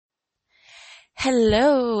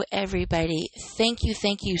Hello, everybody. Thank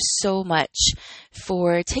you so much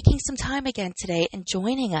for taking some time again today and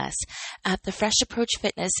joining us at the Fresh Approach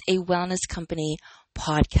Fitness, a wellness company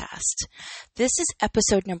podcast. This is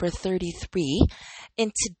episode number 33,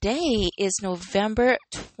 and today is November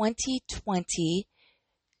 2020.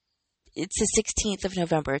 It's the 16th of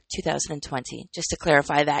November, 2020, just to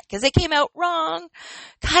clarify that, because it came out wrong.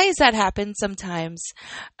 Guys, that happens sometimes.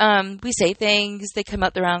 We say things, they come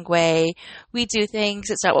out the wrong way. We do things,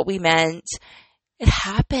 it's not what we meant. It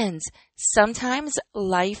happens. Sometimes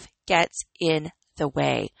life gets in the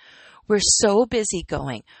way. We're so busy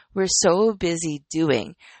going, we're so busy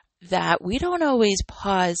doing, that we don't always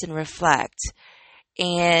pause and reflect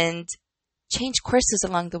and change courses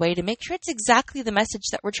along the way to make sure it's exactly the message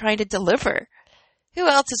that we're trying to deliver. Who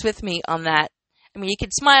else is with me on that? I mean, you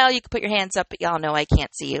can smile, you can put your hands up, but y'all know I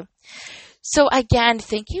can't see you. So again,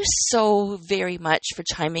 thank you so very much for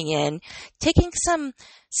chiming in, taking some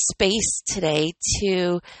space today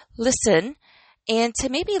to listen and to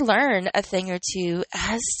maybe learn a thing or two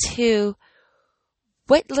as to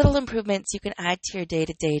what little improvements you can add to your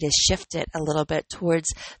day-to-day to shift it a little bit towards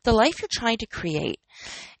the life you're trying to create.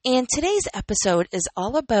 And today's episode is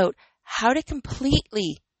all about how to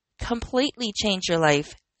completely change your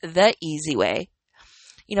life the easy way.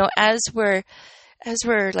 You know, as we're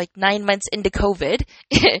like 9 months into COVID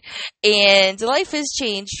and life has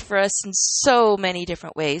changed for us in so many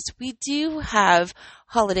different ways. We do have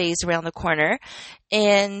holidays around the corner,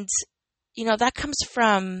 and you know, that comes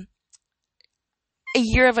from a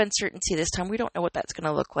year of uncertainty this time. We don't know what that's going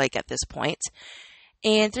to look like at this point.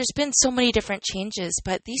 And there's been so many different changes,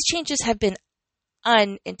 but these changes have been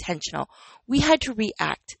unintentional. We had to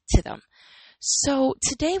react to them. So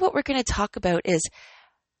today what we're going to talk about is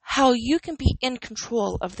how you can be in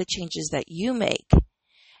control of the changes that you make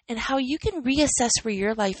and how you can reassess where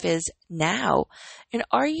your life is now. And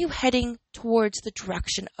are you heading towards the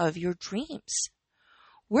direction of your dreams?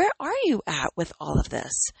 Where are you at with all of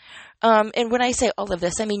this? And when I say all of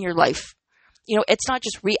this, I mean your life. You know, it's not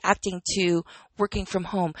just reacting to working from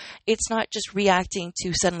home. It's not just reacting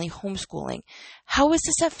to suddenly homeschooling. How is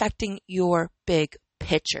this affecting your big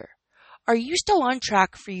picture? Are you still on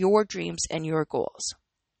track for your dreams and your goals?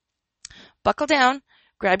 Buckle down,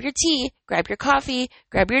 grab your tea, grab your coffee,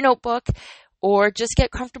 grab your notebook, or just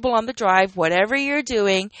get comfortable on the drive, whatever you're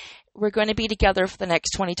doing. We're going to be together for the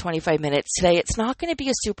next 20-25 minutes today. It's not going to be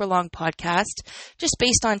a super long podcast, just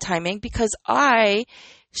based on timing, because I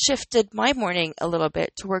shifted my morning a little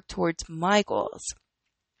bit to work towards my goals.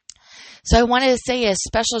 So I wanted to say a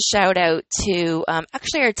special shout out to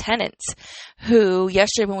actually our tenants who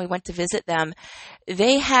yesterday when we went to visit them,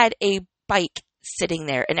 they had a bike sitting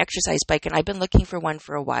there, an exercise bike, and I've been looking for one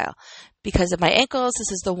for a while. Because of my ankles,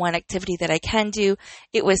 this is the one activity that I can do.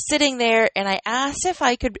 It was sitting there, and I asked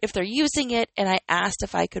if they're using it, and I asked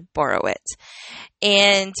if I could borrow it.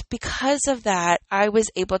 And because of that, I was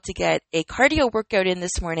able to get a cardio workout in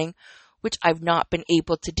this morning, which I've not been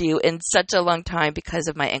able to do in such a long time because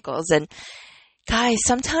of my ankles. And guys,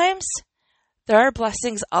 sometimes there are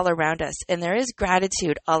blessings all around us, and there is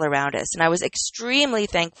gratitude all around us. And I was extremely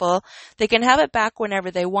thankful. They can have it back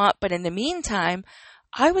whenever they want, but in the meantime,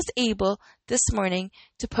 I was able this morning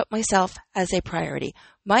to put myself as a priority,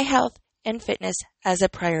 my health and fitness as a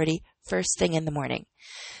priority first thing in the morning.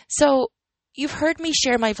 So you've heard me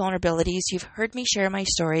share my vulnerabilities. You've heard me share my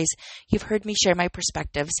stories. You've heard me share my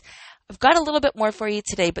perspectives. I've got a little bit more for you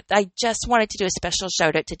today, but I just wanted to do a special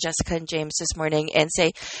shout out to Jessica and James this morning and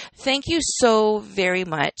say thank you so very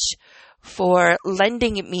much for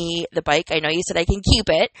lending me the bike. I know you said I can keep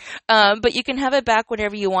it, but you can have it back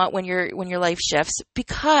whenever you want when your life shifts,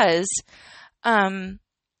 because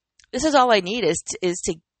this is all I need is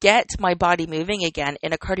to get my body moving again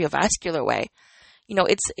in a cardiovascular way. You know,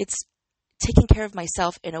 it's taking care of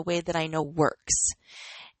myself in a way that I know works.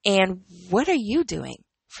 And what are you doing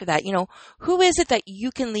for that? You know, who is it that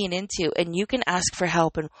you can lean into and you can ask for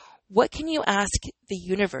help, and what can you ask the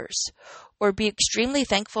universe or be extremely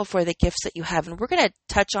thankful for the gifts that you have? And we're going to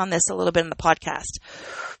touch on this a little bit in the podcast,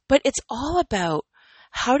 but it's all about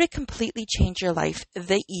how to completely change your life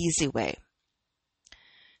the easy way.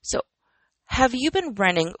 So have you been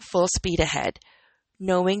running full speed ahead,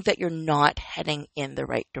 knowing that you're not heading in the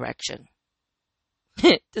right direction?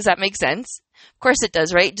 Does that make sense? Of course it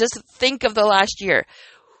does, right? Just think of the last year.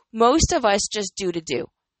 Most of us just do to do,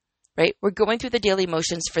 right? We're going through the daily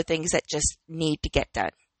motions for things that just need to get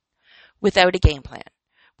done without a game plan,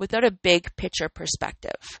 without a big picture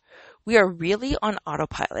perspective. We are really on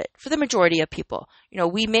autopilot for the majority of people. You know,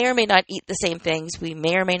 we may or may not eat the same things. We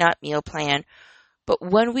may or may not meal plan. But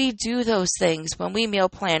when we do those things, when we meal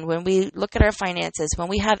plan, when we look at our finances, when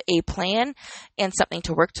we have a plan and something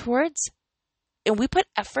to work towards, and we put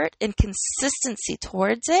effort and consistency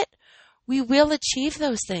towards it, we will achieve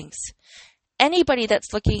those things. Anybody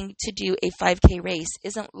that's looking to do a 5K race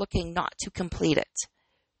isn't looking not to complete it,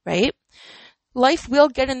 right? Life will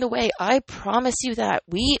get in the way. I promise you that.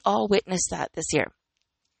 We all witnessed that this year.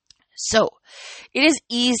 So it is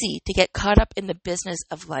easy to get caught up in the business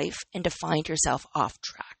of life and to find yourself off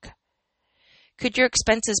track. Could your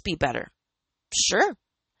expenses be better? Sure.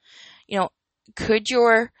 Could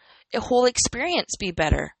your whole experience be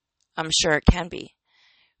better? I'm sure it can be.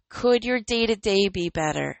 Could your day-to-day be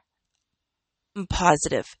better? I'm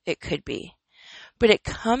positive it could be. But it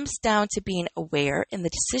comes down to being aware in the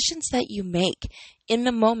decisions that you make in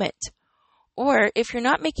the moment. Or if you're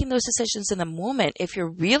not making those decisions in the moment, if you're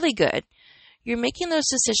really good, you're making those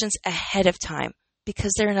decisions ahead of time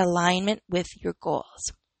because they're in alignment with your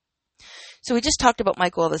goals. So we just talked about my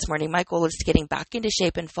goal this morning. My goal is getting back into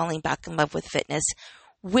shape and falling back in love with fitness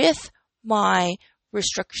with my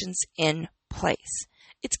restrictions in place.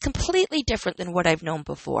 It's completely different than what I've known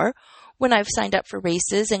before when I've signed up for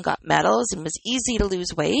races and got medals and was easy to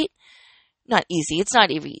lose weight. Not easy. It's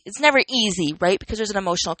not easy. It's never easy, right? Because there's an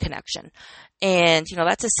emotional connection. And,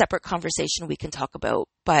 that's a separate conversation we can talk about.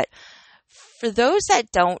 But for those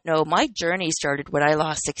that don't know, my journey started when I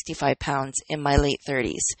lost 65 pounds in my late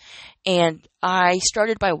 30s. And I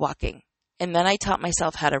started by walking. And then I taught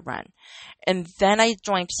myself how to run. And then I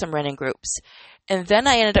joined some running groups. And then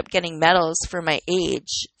I ended up getting medals for my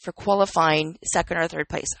age for qualifying second or third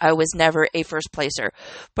place. I was never a first placer,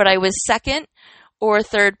 but I was second or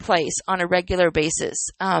third place on a regular basis.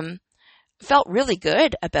 Felt really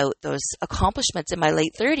good about those accomplishments in my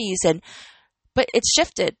late 30s. But it's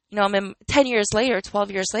shifted. I'm in 10 years later,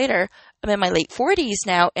 12 years later, I'm in my late 40s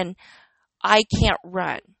now, and I can't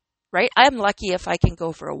run, right? I'm lucky if I can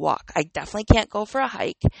go for a walk. I definitely can't go for a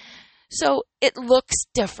hike. So it looks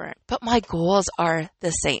different, but my goals are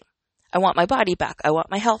the same. I want my body back. I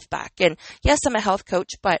want my health back. And yes, I'm a health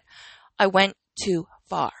coach, but I went too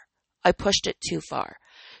far. I pushed it too far.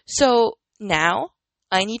 So now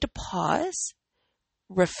I need to pause,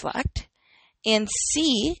 reflect, and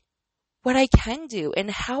see what I can do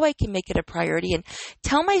and how I can make it a priority and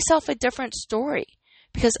tell myself a different story,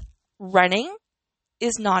 because running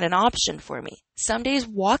is not an option for me. Some days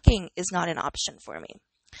walking is not an option for me.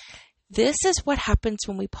 This is what happens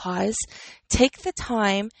when we pause, take the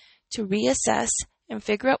time to reassess and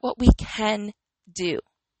figure out what we can do.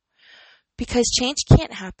 Because change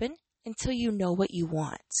can't happen until you know what you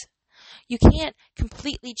want. You can't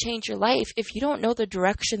completely change your life if you don't know the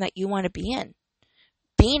direction that you want to be in.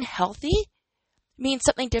 Being healthy means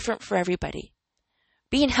something different for everybody.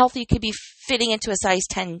 Being healthy could be fitting into a size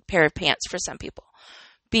 10 pair of pants for some people.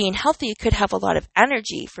 Being healthy could have a lot of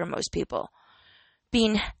energy for most people.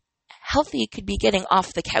 Being healthy could be getting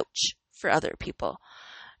off the couch for other people.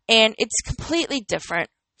 And it's completely different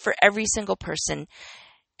for every single person.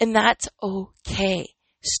 And that's okay.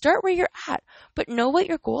 Start where you're at, but know what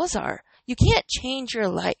your goals are. You can't change your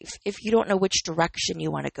life if you don't know which direction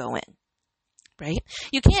you want to go in, right?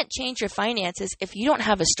 You can't change your finances if you don't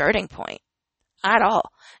have a starting point at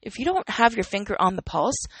all. If you don't have your finger on the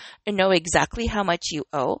pulse and know exactly how much you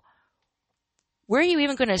owe, where are you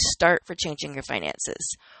even going to start for changing your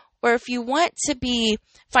finances? Or if you want to be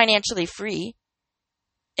financially free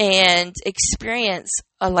and experience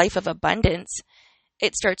a life of abundance,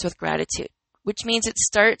 it starts with gratitude, which means it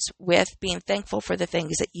starts with being thankful for the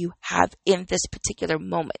things that you have in this particular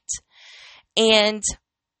moment. And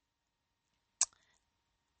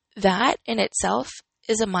that in itself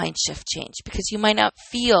is a mind shift change, because you might not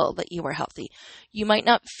feel that you are healthy. You might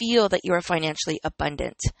not feel that you are financially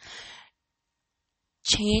abundant.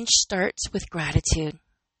 Change starts with gratitude.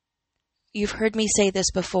 You've heard me say this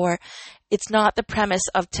before. It's not the premise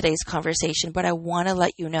of today's conversation, but I want to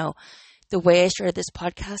let you know the way I started this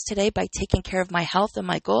podcast today by taking care of my health and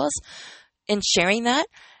my goals and sharing that,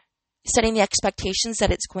 setting the expectations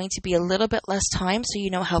that it's going to be a little bit less time so you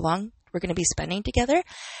know how long we're going to be spending together,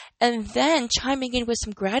 and then chiming in with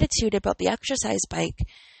some gratitude about the exercise bike.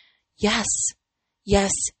 Yes,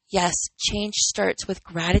 yes, yes. Change starts with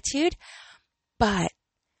gratitude, but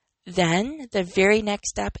then the very next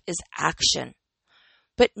step is action.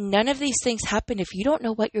 But none of these things happen if you don't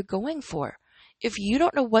know what you're going for, if you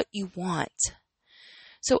don't know what you want.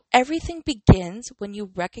 So everything begins when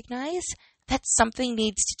you recognize that something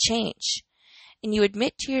needs to change, and you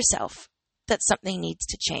admit to yourself that something needs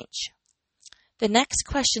to change. The next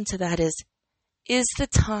question to that is the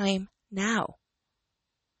time now?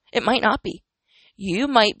 It might not be. You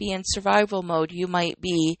might be in survival mode. You might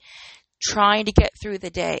be trying to get through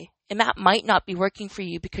the day. And that might not be working for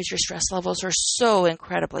you because your stress levels are so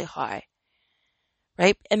incredibly high,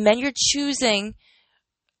 right? And then you're choosing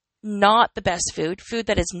not the best food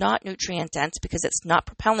that is not nutrient dense because it's not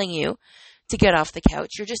propelling you to get off the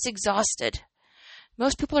couch. You're just exhausted.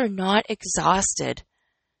 Most people are not exhausted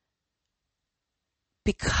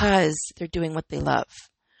because they're doing what they love.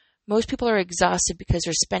 Most people are exhausted because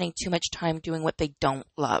they're spending too much time doing what they don't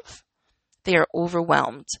love. They are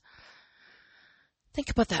overwhelmed. Think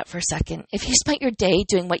about that for a second. If you spent your day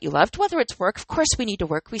doing what you loved, whether it's work, of course we need to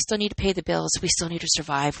work. We still need to pay the bills. We still need to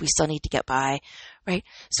survive. We still need to get by, right?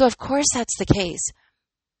 So of course that's the case.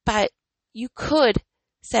 But you could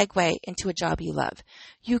segue into a job you love.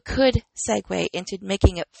 You could segue into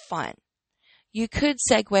making it fun. You could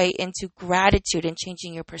segue into gratitude and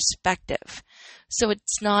changing your perspective so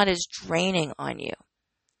it's not as draining on you.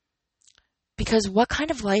 Because what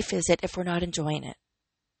kind of life is it if we're not enjoying it?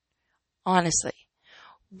 Honestly.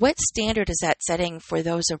 What standard is that setting for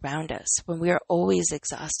those around us when we are always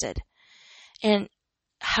exhausted? And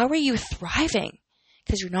how are you thriving?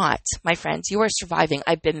 Because you're not, my friends. You are surviving.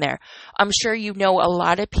 I've been there. I'm sure you know a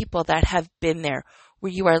lot of people that have been there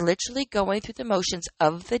where you are literally going through the motions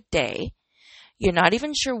of the day. You're not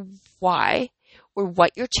even sure why or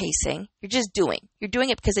what you're chasing. You're just doing. You're doing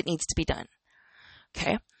it because it needs to be done.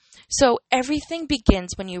 Okay? So everything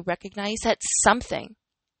begins when you recognize that something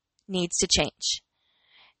needs to change.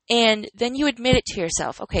 And then you admit it to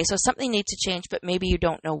yourself. Okay, so something needs to change, but maybe you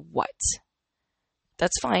don't know what.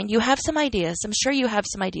 That's fine. You have some ideas. I'm sure you have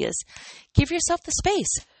some ideas. Give yourself the space.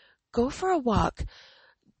 Go for a walk.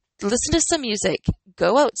 Listen to some music.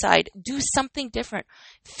 Go outside. Do something different.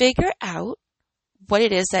 Figure out what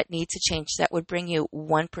it is that needs to change that would bring you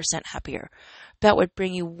 1% happier. That would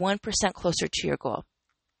bring you 1% closer to your goal.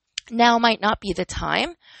 Now might not be the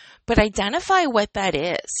time, but identify what that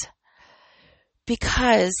is.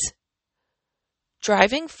 Because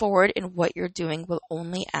driving forward in what you're doing will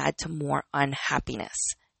only add to more unhappiness.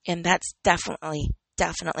 And that's definitely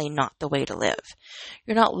not the way to live.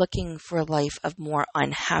 You're not looking for a life of more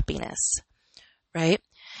unhappiness, right?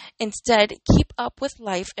 Instead, keep up with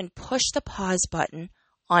life and push the pause button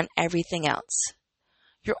on everything else.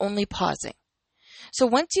 You're only pausing. So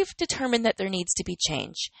once you've determined that there needs to be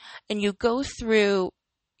change and you go through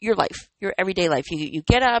your life, your everyday life. You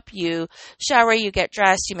get up, you shower, you get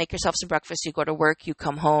dressed, you make yourself some breakfast, you go to work, you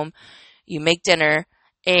come home, you make dinner,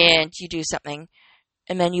 and you do something,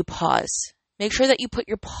 and then you pause. Make sure that you put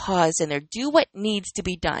your pause in there. Do what needs to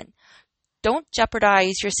be done. Don't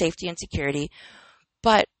jeopardize your safety and security,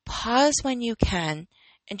 but pause when you can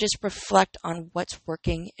and just reflect on what's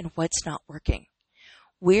working and what's not working.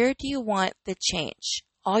 Where do you want the change?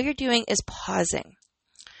 All you're doing is pausing.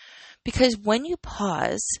 Because when you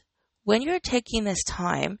pause, when you're taking this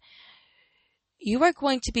time, you are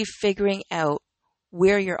going to be figuring out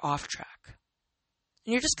where you're off track.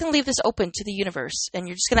 And you're just going to leave this open to the universe. And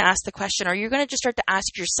you're just going to ask the question, or you're going to just start to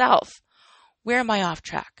ask yourself, where am I off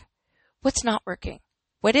track? What's not working?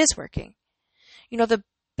 What is working? You know, the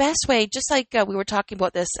best way, just like we were talking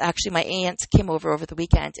about this, actually my aunt came over the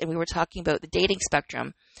weekend and we were talking about the dating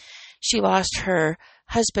spectrum. She lost her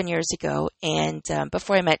husband years ago, and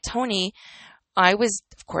before I met Tony, I was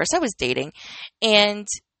dating. And,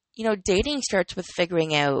 you know, dating starts with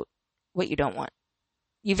figuring out what you don't want.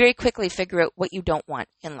 You very quickly figure out what you don't want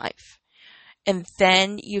in life. And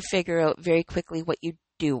then you figure out very quickly what you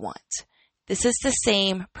do want. This is the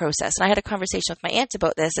same process. And I had a conversation with my aunt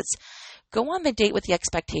about this. It's go on the date with the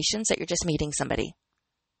expectations that you're just meeting somebody,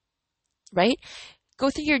 right? Go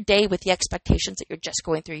through your day with the expectations that you're just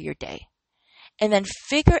going through your day. And then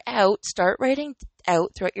start writing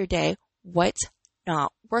out throughout your day what's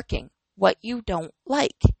not working, what you don't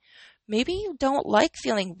like. Maybe you don't like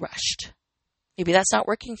feeling rushed. Maybe that's not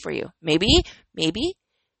working for you. Maybe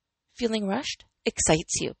feeling rushed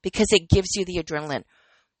excites you because it gives you the adrenaline.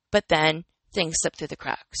 But then things slip through the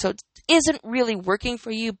cracks. So it isn't really working for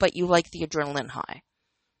you, but you like the adrenaline high.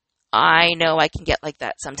 I know I can get like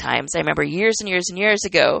that sometimes. I remember years and years and years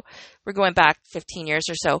ago, we're going back 15 years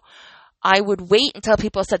or so, I would wait until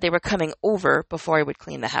people said they were coming over before I would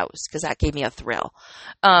clean the house because that gave me a thrill.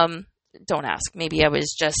 Don't ask. Maybe I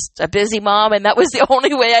was just a busy mom and that was the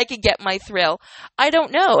only way I could get my thrill. I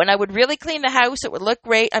don't know. And I would really clean the house. It would look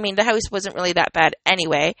great. I mean, the house wasn't really that bad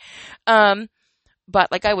anyway. But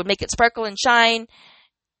like I would make it sparkle and shine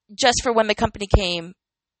just for when the company came,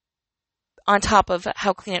 on top of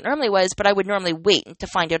how clean it normally was, but I would normally wait to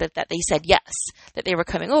find out that they said yes, that they were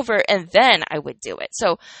coming over, and then I would do it.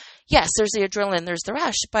 So yes, there's the adrenaline, there's the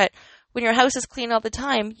rush, but when your house is clean all the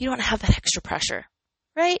time, you don't have that extra pressure,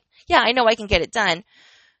 right? Yeah, I know I can get it done,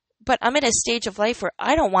 but I'm in a stage of life where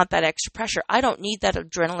I don't want that extra pressure. I don't need that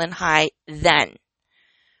adrenaline high then.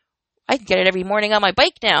 I can get it every morning on my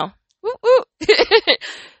bike now. Woo woo.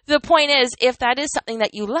 The point is, if that is something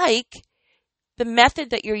that you like, the method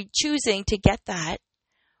that you're choosing to get that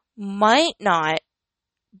might not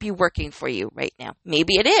be working for you right now.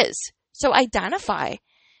 Maybe it is. So identify.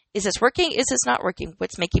 Is this working? Is this not working?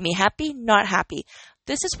 What's making me happy? Not happy.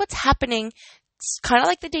 This is what's happening. It's kind of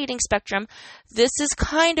like the dating spectrum. This is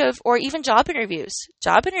kind of, or even job interviews.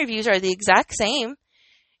 Job interviews are the exact same.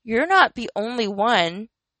 You're not the only one.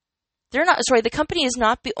 The company is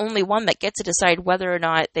not the only one that gets to decide whether or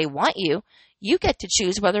not they want you. You get to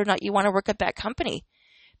choose whether or not you want to work at that company.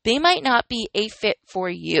 They might not be a fit for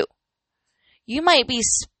you. You might be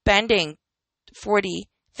spending 40,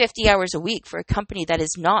 50 hours a week for a company that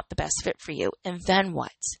is not the best fit for you. And then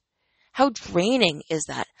what? How draining is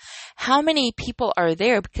that? How many people are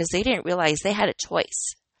there because they didn't realize they had a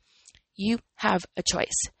choice? You have a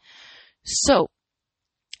choice. So,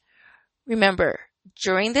 remember,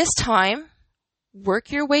 during this time,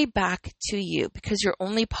 work your way back to you because you're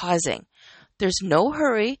only pausing. There's no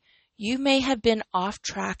hurry. You may have been off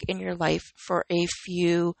track in your life for a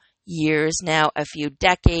few years now, a few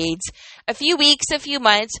decades, a few weeks, a few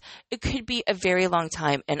months. It could be a very long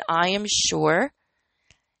time. And I am sure,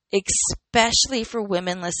 especially for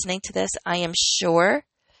women listening to this, I am sure,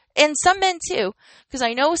 and some men too, because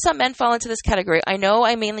I know some men fall into this category. I know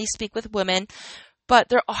I mainly speak with women, but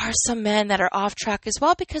there are some men that are off track as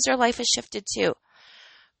well because their life has shifted too.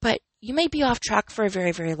 But you may be off track for a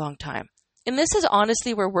very, very long time. And this is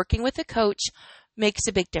honestly where working with a coach makes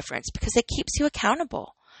a big difference because it keeps you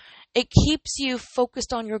accountable. It keeps you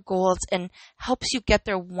focused on your goals and helps you get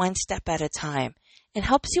there one step at a time and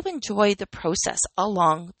helps you enjoy the process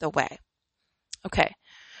along the way. Okay.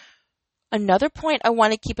 Another point I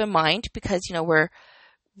want to keep in mind because,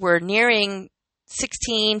 we're nearing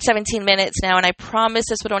 16, 17 minutes now, and I promised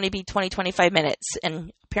this would only be 20, 25 minutes.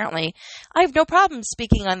 And apparently I have no problem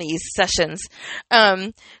speaking on these sessions.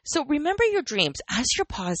 So remember your dreams. As you're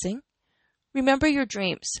pausing, remember your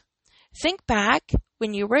dreams. Think back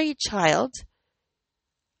when you were a child.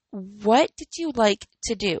 What did you like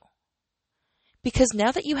to do? Because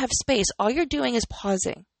now that you have space, all you're doing is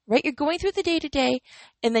pausing, right? You're going through the day-to-day,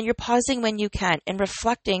 and then you're pausing when you can and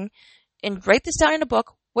reflecting, and write this down in a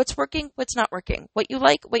book. What's working, what's not working, what you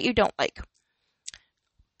like, what you don't like.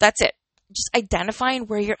 That's it. Just identifying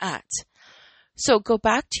where you're at. So go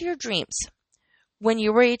back to your dreams. When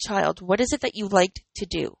you were a child, what is it that you liked to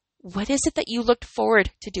do? What is it that you looked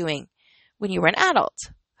forward to doing when you were an adult?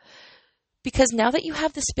 Because now that you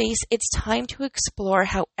have the space, it's time to explore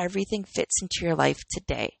how everything fits into your life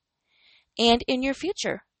today and in your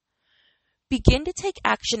future. Begin to take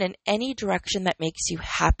action in any direction that makes you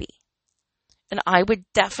happy. And I would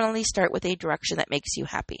definitely start with a direction that makes you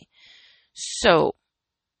happy. So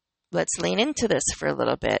let's lean into this for a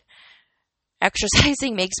little bit.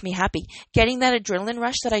 Exercising makes me happy. Getting that adrenaline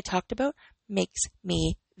rush that I talked about makes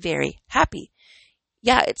me very happy.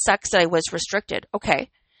 Yeah, it sucks that I was restricted. Okay.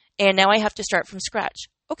 And now I have to start from scratch.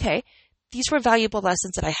 Okay. These were valuable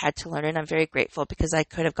lessons that I had to learn, and I'm very grateful because I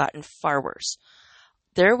could have gotten far worse.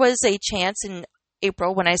 There was a chance in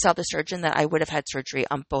April when I saw the surgeon that I would have had surgery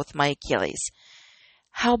on both my Achilles.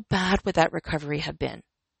 How bad would that recovery have been?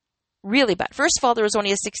 Really bad. First of all, there was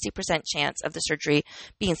only a 60% chance of the surgery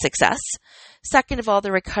being success. Second of all,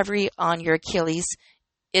 the recovery on your Achilles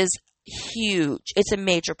is huge. It's a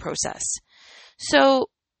major process. So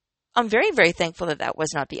I'm very, very thankful that that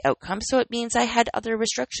was not the outcome. So it means I had other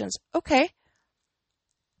restrictions. Okay.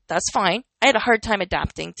 That's fine. I had a hard time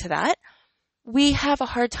adapting to that. We have a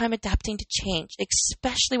hard time adapting to change,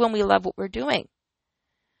 especially when we love what we're doing.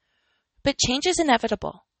 But change is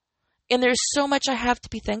inevitable. And there's so much I have to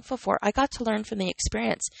be thankful for. I got to learn from the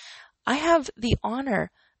experience. I have the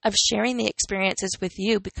honor of sharing the experiences with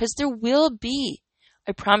you because there will be,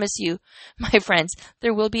 I promise you, my friends,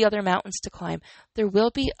 there will be other mountains to climb. There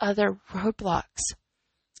will be other roadblocks.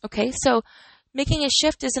 Okay, so making a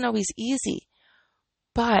shift isn't always easy.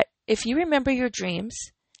 But if you remember your dreams,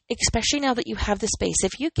 especially now that you have the space,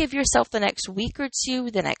 if you give yourself the next week or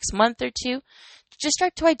two, the next month or two, just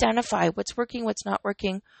start to identify what's working, what's not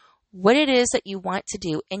working, what it is that you want to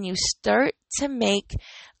do, and you start to make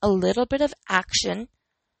a little bit of action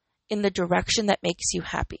in the direction that makes you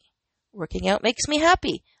happy. Working out makes me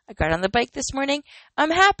happy. I got on the bike this morning.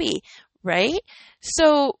 I'm happy, right?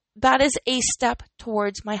 So that is a step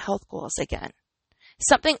towards my health goals again.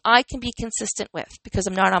 Something I can be consistent with because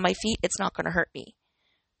I'm not on my feet. It's not going to hurt me,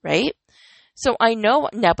 right? So I know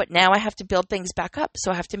now, but now I have to build things back up.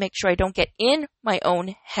 So I have to make sure I don't get in my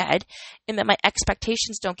own head and that my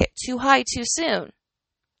expectations don't get too high too soon.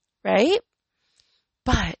 Right?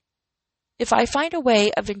 But if I find a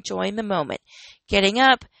way of enjoying the moment, getting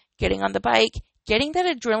up, getting on the bike, getting that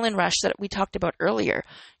adrenaline rush that we talked about earlier,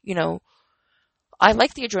 I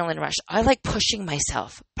like the adrenaline rush. I like pushing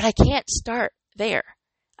myself, but I can't start there.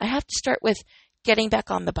 I have to start with getting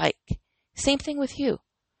back on the bike. Same thing with you.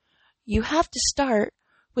 You have to start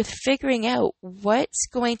with figuring out what's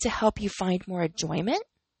going to help you find more enjoyment,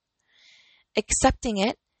 accepting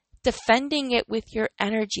it, defending it with your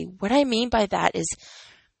energy. What I mean by that is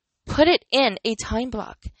put it in a time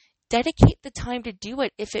block. Dedicate the time to do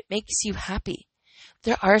it if it makes you happy.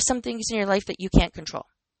 There are some things in your life that you can't control.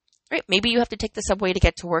 Right? Maybe you have to take the subway to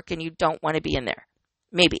get to work and you don't want to be in there.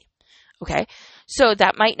 Maybe. Okay? So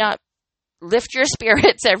that might not lift your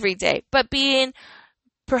spirits every day, but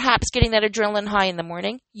perhaps getting that adrenaline high in the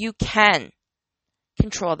morning, you can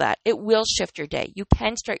control that. It will shift your day. You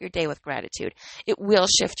can start your day with gratitude. It will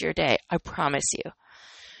shift your day. I promise you.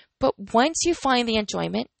 But once you find the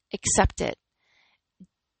enjoyment, accept it.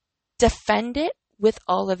 Defend it with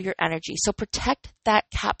all of your energy. So protect that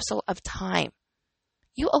capsule of time.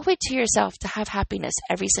 You owe it to yourself to have happiness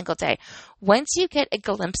every single day. Once you get a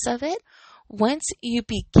glimpse of it, once you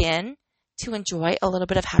begin to enjoy a little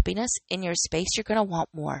bit of happiness in your space, you're going to want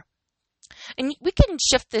more. And we can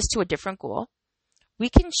shift this to a different goal. We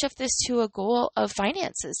can shift this to a goal of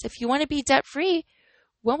finances. If you want to be debt-free,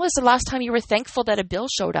 when was the last time you were thankful that a bill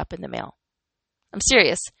showed up in the mail? I'm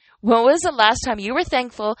serious. When was the last time you were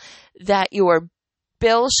thankful that your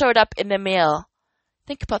bill showed up in the mail?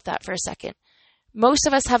 Think about that for a second. Most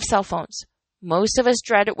of us have cell phones. Most of us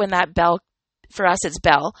dread it when that bell, for us it's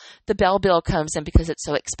bell, the bell bill comes in because it's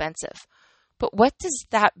so expensive. But what does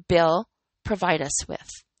that bill provide us with?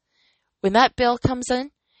 When that bill comes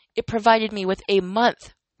in, it provided me with a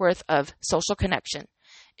month worth of social connection.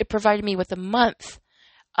 It provided me with a month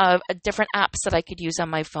of different apps that I could use on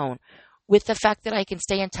my phone, with the fact that I can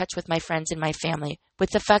stay in touch with my friends and my family, with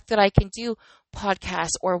the fact that I can do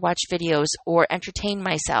podcasts or watch videos or entertain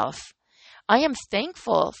myself. I am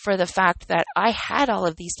thankful for the fact that I had all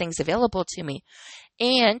of these things available to me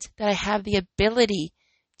and that I have the ability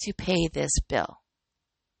to pay this bill.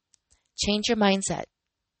 Change your mindset.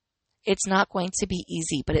 It's not going to be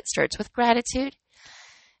easy, but it starts with gratitude.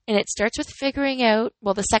 And it starts with figuring out,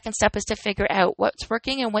 the second step is to figure out what's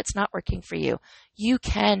working and what's not working for you. You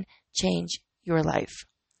can change your life.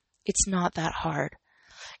 It's not that hard.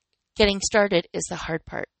 Getting started is the hard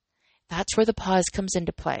part. That's where the pause comes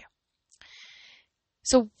into play.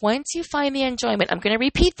 So once you find the enjoyment, I'm going to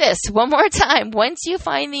repeat this one more time. Once you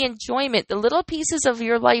find the enjoyment, the little pieces of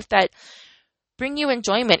your life that bring you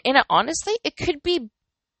enjoyment, and honestly, it could be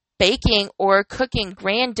baking or cooking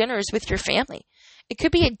grand dinners with your family. It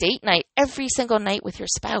could be a date night every single night with your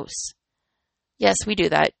spouse. Yes, we do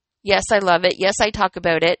that. Yes, I love it. Yes, I talk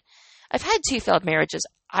about it. I've had 2 failed marriages.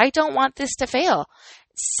 I don't want this to fail.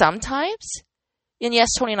 Sometimes, and yes,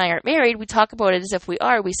 Tony and I aren't married. We talk about it as if we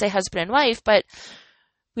are. We say husband and wife, but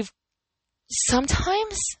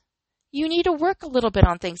sometimes you need to work a little bit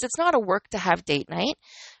on things. It's not a work to have date night.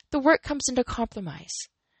 The work comes into compromise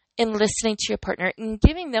and listening to your partner and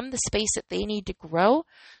giving them the space that they need to grow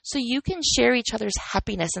so you can share each other's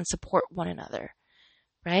happiness and support one another,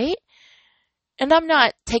 right? And I'm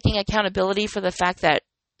not taking accountability for the fact that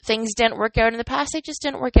things didn't work out in the past. They just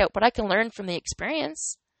didn't work out, but I can learn from the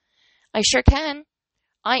experience. I sure can.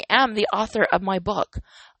 I am the author of my book.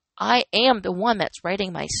 I am the one that's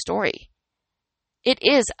writing my story. It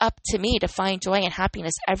is up to me to find joy and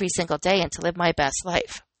happiness every single day and to live my best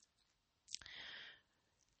life.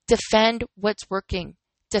 Defend what's working.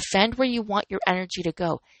 Defend where you want your energy to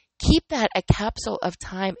go. Keep that a capsule of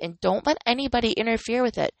time and don't let anybody interfere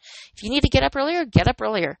with it. If you need to get up earlier, get up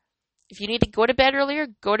earlier. If you need to go to bed earlier,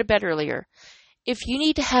 go to bed earlier. If you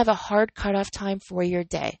need to have a hard cutoff time for your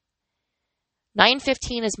day,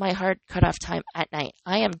 9:15 is my hard cutoff time at night.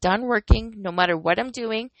 I am done working no matter what I'm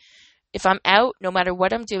doing. If I'm out, no matter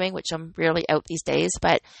what I'm doing, which I'm rarely out these days,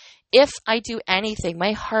 but if I do anything,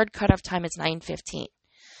 my hard cutoff time is 9:15.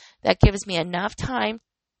 That gives me enough time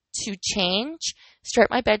to change, start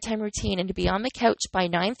my bedtime routine, and to be on the couch by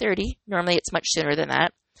 9:30. Normally it's much sooner than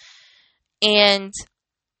that. And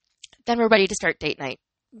then we're ready to start date night.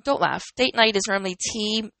 Don't laugh. Date night is normally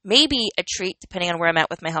tea, maybe a treat, depending on where I'm at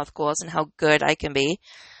with my health goals and how good I can be.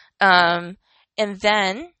 And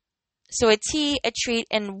then, so a tea, a treat,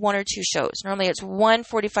 and 1 or 2 shows. Normally it's 1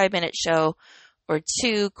 45-minute show or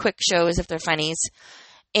 2 quick shows if they're funnies.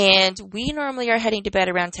 And we normally are heading to bed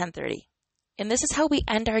around 10:30. And this is how we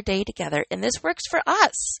end our day together. And this works for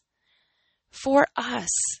us. For us.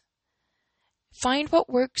 Find what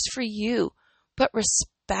works for you, but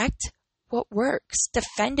respect what works.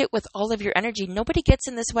 Defend it with all of your energy. Nobody gets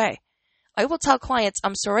in this way. I will tell clients,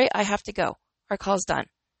 I'm sorry, I have to go. Our call's done.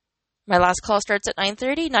 My last call starts at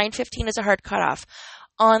 9:30. 9:15 is a hard cutoff,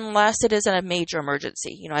 unless it isn't a major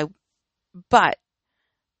emergency. But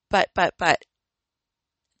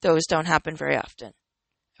those don't happen very often.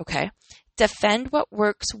 Okay? Defend what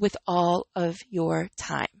works with all of your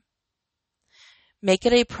time. Make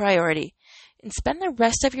it a priority and spend the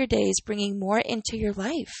rest of your days bringing more into your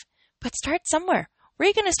life. But start somewhere. Where are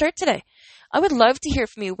you going to start today? I would love to hear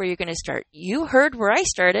from you where you're going to start. You heard where I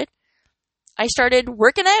started. I started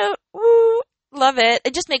working out. Woo, love it.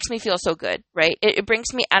 It just makes me feel so good, right? It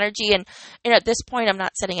brings me energy. And at this point, I'm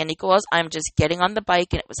not setting any goals. I'm just getting on the bike,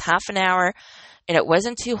 and it was half an hour, and it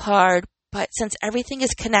wasn't too hard. But since everything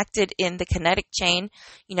is connected in the kinetic chain,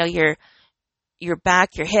 your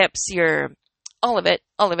back, your hips, all of it,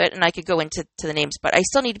 and I could go into the names, but I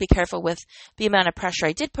still need to be careful with the amount of pressure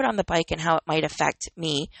I did put on the bike and how it might affect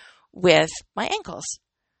me with my ankles.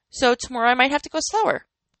 So tomorrow I might have to go slower.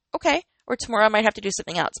 Okay. Or tomorrow I might have to do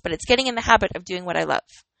something else, but it's getting in the habit of doing what I love.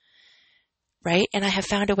 Right? And I have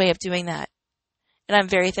found a way of doing that. And I'm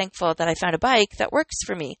very thankful that I found a bike that works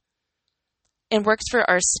for me and works for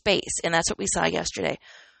our space. And that's what we saw yesterday.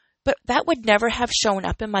 But that would never have shown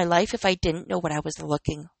up in my life if I didn't know what I was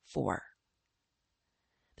looking for.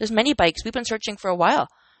 There's many bikes we've been searching for a while.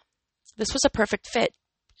 This was a perfect fit.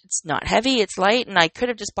 It's not heavy, it's light, and I could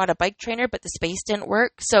have just bought a bike trainer, but the space didn't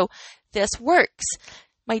work. So this works.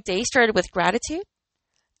 My day started with gratitude,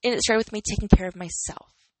 and it started with me taking care of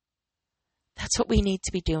myself. That's what we need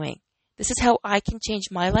to be doing. This is how I can change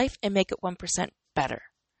my life and make it 1% better.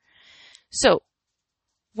 So,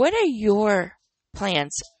 what are your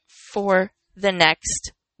plans for the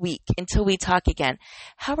next week until we talk again?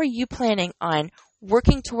 How are you planning on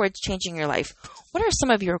working towards changing your life? What are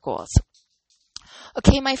some of your goals?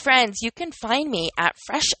 Okay, my friends, you can find me at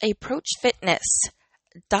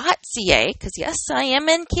freshapproachfitness.ca, because yes, I am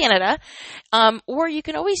in Canada, or you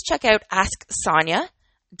can always check out asksonia.ca.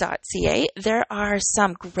 There are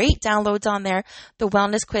some great downloads on there, the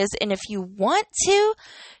wellness quiz, and if you want to,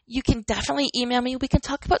 you can definitely email me. We can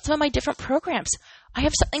talk about some of my different programs. I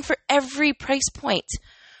have something for every price point.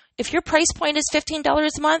 If your price point is $15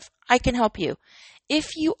 a month, I can help you.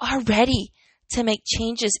 If you are ready to make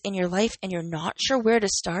changes in your life and you're not sure where to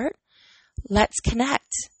start, let's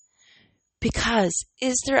connect. Because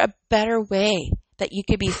is there a better way that you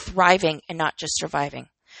could be thriving and not just surviving?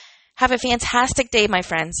 Have a fantastic day, my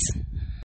friends.